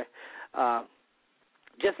comments there.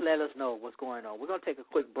 Just let us know what's going on. We're going to take a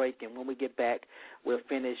quick break, and when we get back, we'll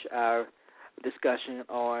finish our discussion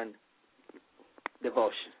on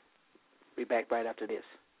devotion. Be back right after this.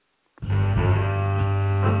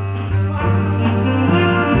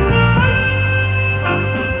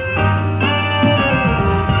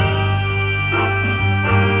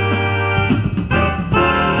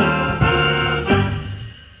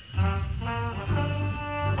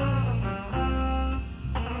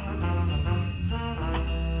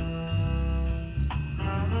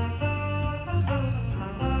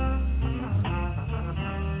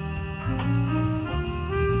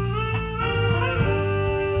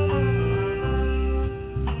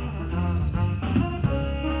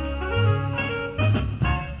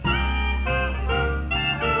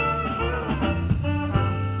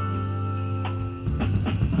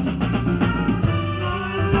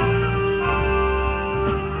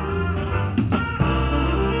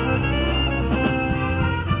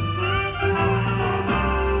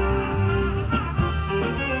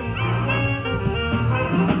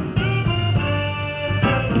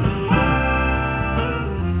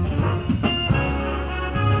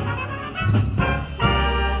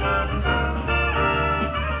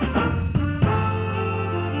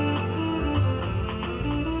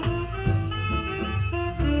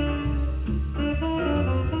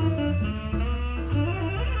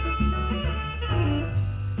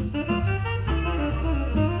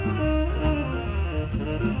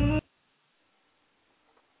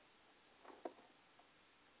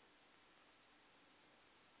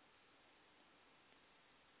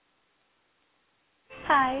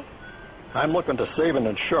 Hi. I'm looking to save an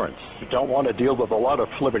insurance. You don't want to deal with a lot of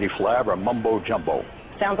flippity-flab or mumbo-jumbo.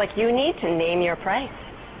 Sounds like you need to name your price.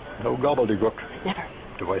 No gobbledygook. Never.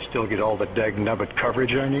 Do I still get all the dag-nubbit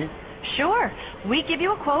coverage I need? Sure. We give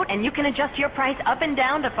you a quote, and you can adjust your price up and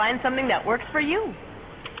down to find something that works for you.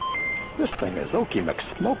 This thing is Okie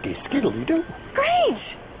McSmoky Skiddly-Doo. Great!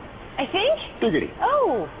 I think? Diggity.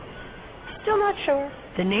 Oh, still not sure.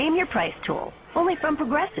 The Name Your Price tool, only from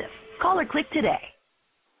Progressive. Call or click today.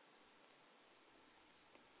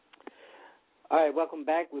 All right, welcome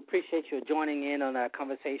back. We appreciate you joining in on our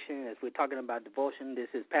conversation as we're talking about devotion. This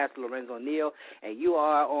is Pastor Lorenzo Neal, and you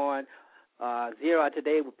are on Zero Hour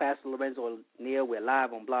Today with Pastor Lorenzo Neal. We're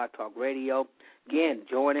live on Blog Talk Radio. Again,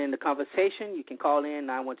 join in the conversation. You can call in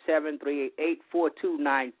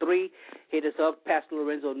 917-388-4293. Hit us up, Pastor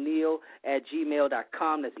Lorenzo Neal at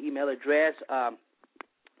gmail.com. That's the email address.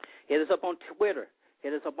 Hit us up on Twitter.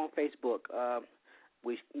 Hit us up on Facebook.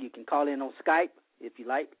 You can call in on Skype if you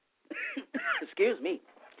like. Excuse me.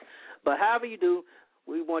 But however you do,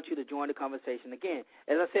 we want you to join the conversation. Again,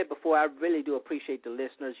 as I said before, I really do appreciate the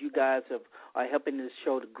listeners. You guys are helping this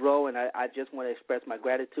show to grow, and I just want to express my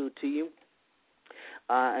gratitude to you.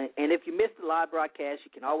 And if you missed the live broadcast,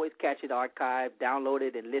 you can always catch it archived, download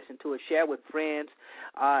it, and listen to it. Share with friends,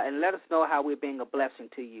 and let us know how we're being a blessing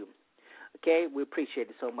to you. Okay? We appreciate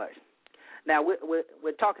it so much. Now,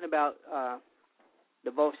 we're talking about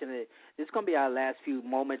devotion. This is going to be our last few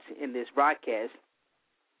moments in this broadcast,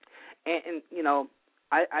 and you know,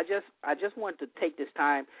 I just want to take this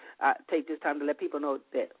time to let people know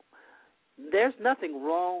that there's nothing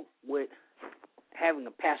wrong with having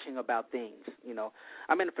a passion about things. You know,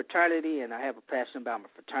 I'm in a fraternity, and I have a passion about my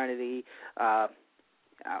fraternity. I'm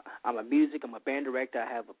a band director.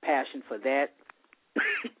 I have a passion for that.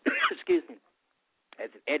 Excuse me. As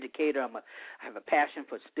an educator, I have a passion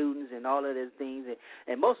for students and all of those things.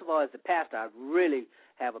 And most of all, as a pastor, I really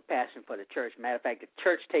have a passion for the church. Matter of fact, the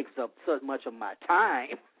church takes up so much of my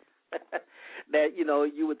time that, you know,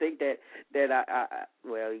 you would think that that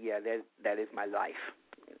is my life.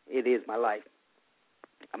 It is my life.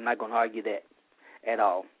 I'm not going to argue that at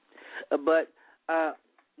all. But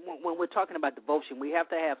when we're talking about devotion, we have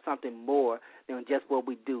to have something more than just what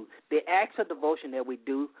we do. The acts of devotion that we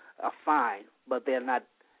do are fine, but they're not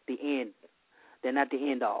the end. They're not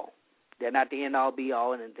the end all. They're not the end all, be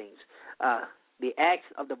all, and things. The acts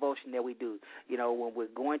of devotion that we do, you know, when we're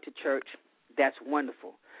going to church, that's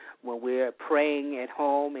wonderful. When we're praying at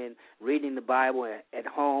home and reading the Bible at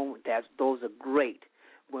home, those are great.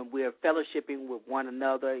 When we're fellowshipping with one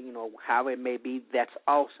another, you know, however it may be, that's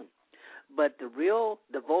awesome. But the real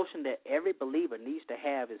devotion that every believer needs to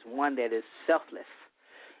have is one that is selfless.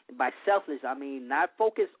 And by selfless, I mean not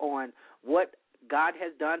focused on what God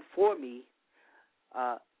has done for me,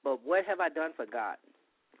 but what have I done for God?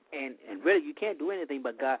 And really, you can't do anything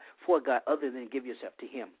for God other than give yourself to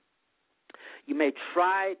Him. You may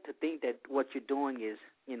try to think that what you're doing is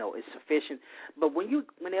sufficient, but when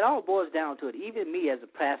it all boils down to it, even me as a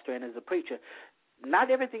pastor and as a preacher, not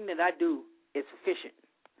everything that I do is sufficient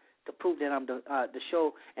to prove that I'm to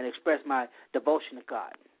show and express my devotion to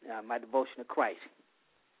God, my devotion to Christ.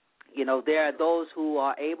 You know, there are those who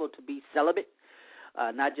are able to be celibate,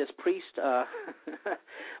 not just priests,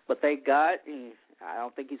 but thank God, I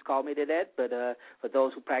don't think He's called me to that, but for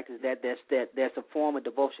those who practice that, there's a form of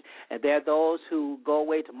devotion. And there are those who go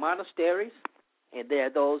away to monasteries, and there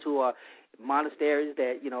are those who are monasteries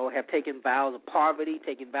that, you know, have taken vows of poverty,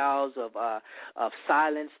 taken vows of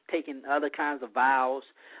silence, taken other kinds of vows,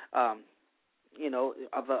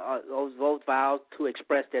 those vows to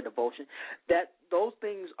express their devotion. That those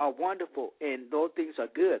things are wonderful and those things are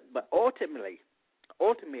good. But ultimately,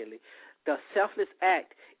 the selfless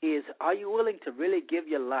act is: are you willing to really give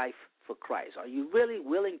your life for Christ? Are you really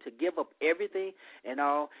willing to give up everything and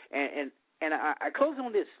all? And I close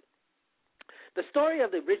on this. The story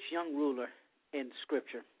of the rich young ruler in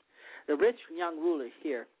Scripture. The rich young ruler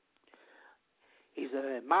here, he's an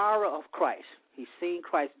admirer of Christ. He's seen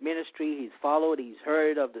Christ's ministry. He's followed. He's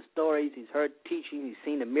heard of the stories. He's heard teaching. He's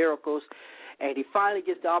seen the miracles. And he finally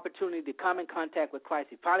gets the opportunity to come in contact with Christ.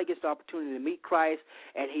 He finally gets the opportunity to meet Christ,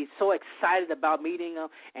 and he's so excited about meeting him.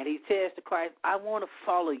 And he says to Christ, I want to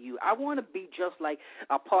follow you. I want to be just like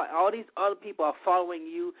all these other people are following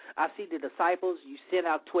you. I see the disciples. You sent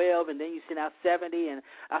out 12, and then you sent out 70, and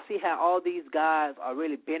I see how all these guys are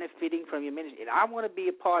really benefiting from your ministry, and I want to be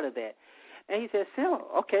a part of that. And he says,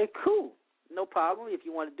 okay, cool. No problem. If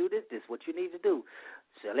you want to do this is what you need to do.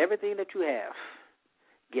 Sell everything that you have.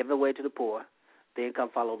 Give it away to the poor. Then come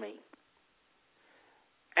follow me.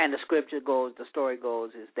 And the story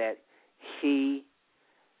goes, is that he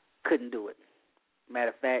couldn't do it. Matter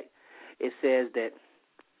of fact, it says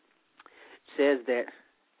that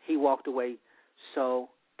he walked away so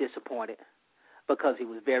disappointed because he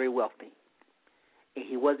was very wealthy, and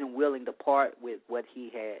he wasn't willing to part with what he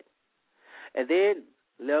had. And then,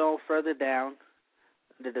 a little further down,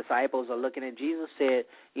 the disciples are looking, and Jesus said,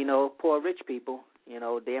 poor rich people,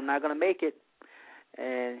 they're not going to make it.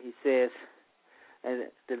 And he says,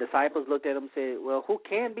 and the disciples looked at him and said, well, who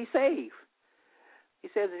can be saved? He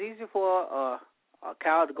says it's easier for a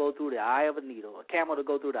cow to go through the eye of a needle, a camel to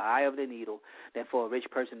go through the eye of the needle, than for a rich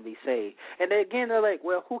person to be saved. And again, they're like,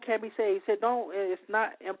 well, who can be saved? He said, no, it's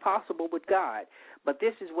not impossible with God. But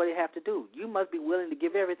this is what you have to do. You must be willing to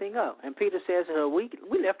give everything up. And Peter says to her, we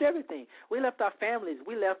left everything. We left our families.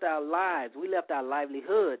 We left our lives. We left our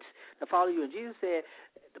livelihoods to follow you. And Jesus said,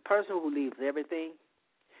 the person who leaves everything,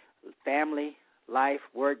 family, life,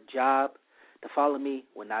 work, job, to follow me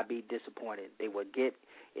will not be disappointed. They will get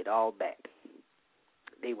it all back.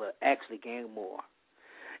 They will actually gain more.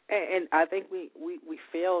 And I think we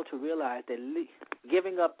fail to realize that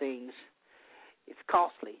giving up things is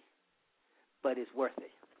costly, but it's worth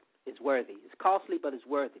it. It's worthy. It's costly, but it's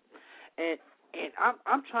worthy. And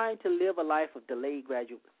I'm trying to live a life of delayed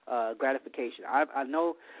gratification. I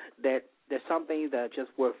know that there's some things that are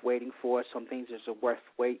just worth waiting for. Some things that are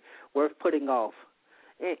worth putting off.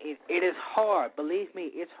 It is hard. Believe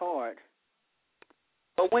me, it's hard.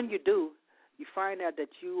 But when you do, you find out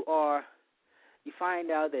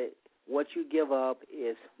that what you give up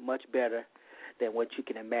is much better than what you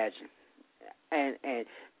can imagine. And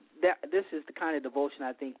this is the kind of devotion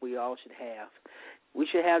I think we all should have. We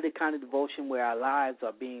should have the kind of devotion where our lives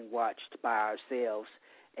are being watched by ourselves,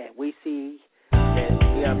 and we see that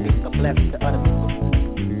we are being a blessing to other people.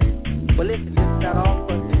 But listen, this is not all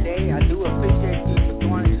for today. I do appreciate you for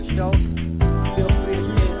joining the show. Feel free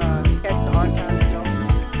to catch the archive show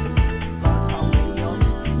on Talk Radio,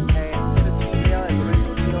 and send us an email at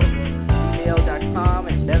radiodeal@gmail.com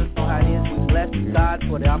and let us know how it is. We bless God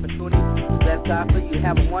for the opportunity. Bless God for you.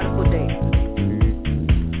 Have a wonderful day.